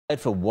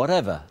for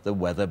whatever the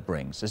weather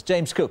brings, as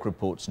James Cook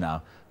reports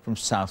now from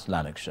South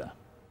Lanarkshire.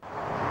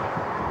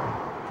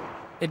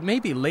 It may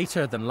be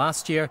later than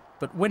last year,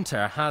 but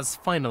winter has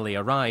finally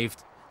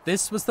arrived.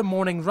 This was the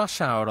morning rush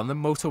hour on the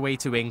motorway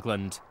to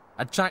England.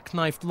 A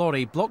jackknifed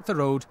lorry blocked the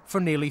road for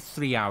nearly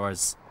 3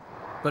 hours.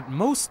 But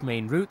most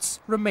main routes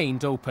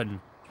remained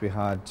open. We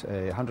had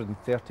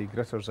 130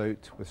 gritters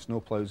out with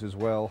snowplows as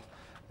well,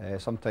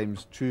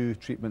 sometimes 2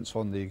 treatments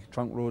on the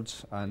trunk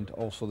roads, and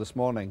also this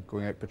morning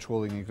going out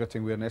patrolling and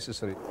gritting where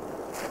necessary.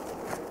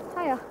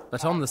 Hiya.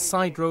 But on the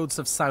side roads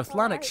of South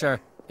Lanarkshire,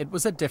 it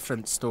was a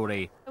different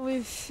story.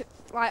 We've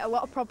a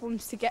lot of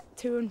problems to get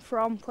to and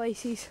from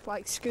places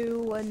like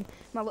school, and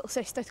my little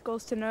sister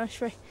goes to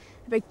nursery.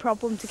 A big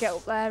problem to get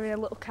up there in a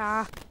little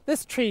car.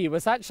 This tree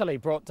was actually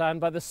brought down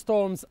by the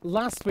storms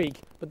last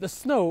week, but the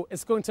snow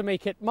is going to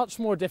make it much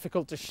more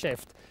difficult to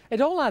shift. It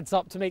all adds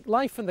up to make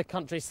life in the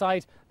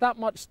countryside that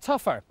much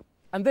tougher.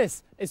 And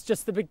this is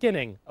just the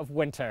beginning of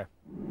winter.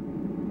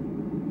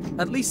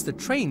 At least the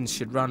trains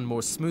should run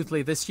more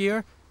smoothly this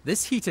year.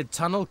 This heated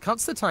tunnel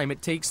cuts the time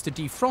it takes to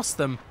defrost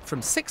them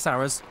from 6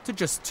 hours to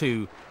just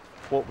 2.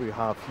 What we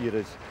have here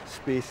is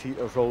space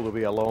heaters all the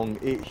way along,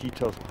 8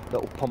 heaters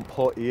that will pump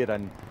hot air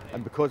in,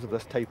 and because of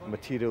this type of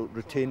material, it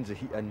retains the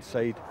heat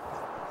inside.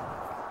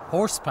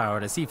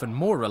 Horsepower is even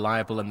more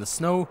reliable in the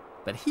snow,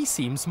 but he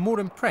seems more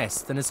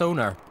impressed than his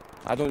owner.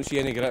 I don't see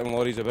any gritting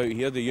lorries about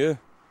here, do you?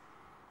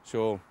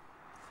 So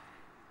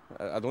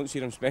I don't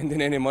see them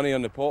spending any money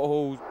on the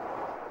potholes.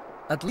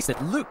 At least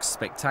it looks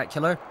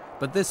spectacular,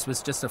 but this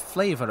was just a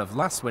flavour of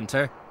last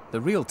winter.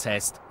 The real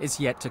test is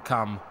yet to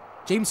come.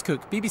 James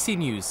Cook, BBC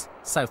News,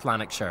 South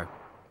Lanarkshire.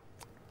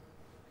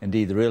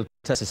 Indeed, the real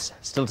test is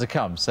still to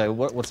come. So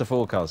what's the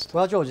forecast?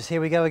 Well, George,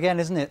 here we go again,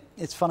 isn't it?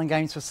 It's fun and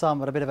games for some,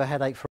 but a bit of a headache for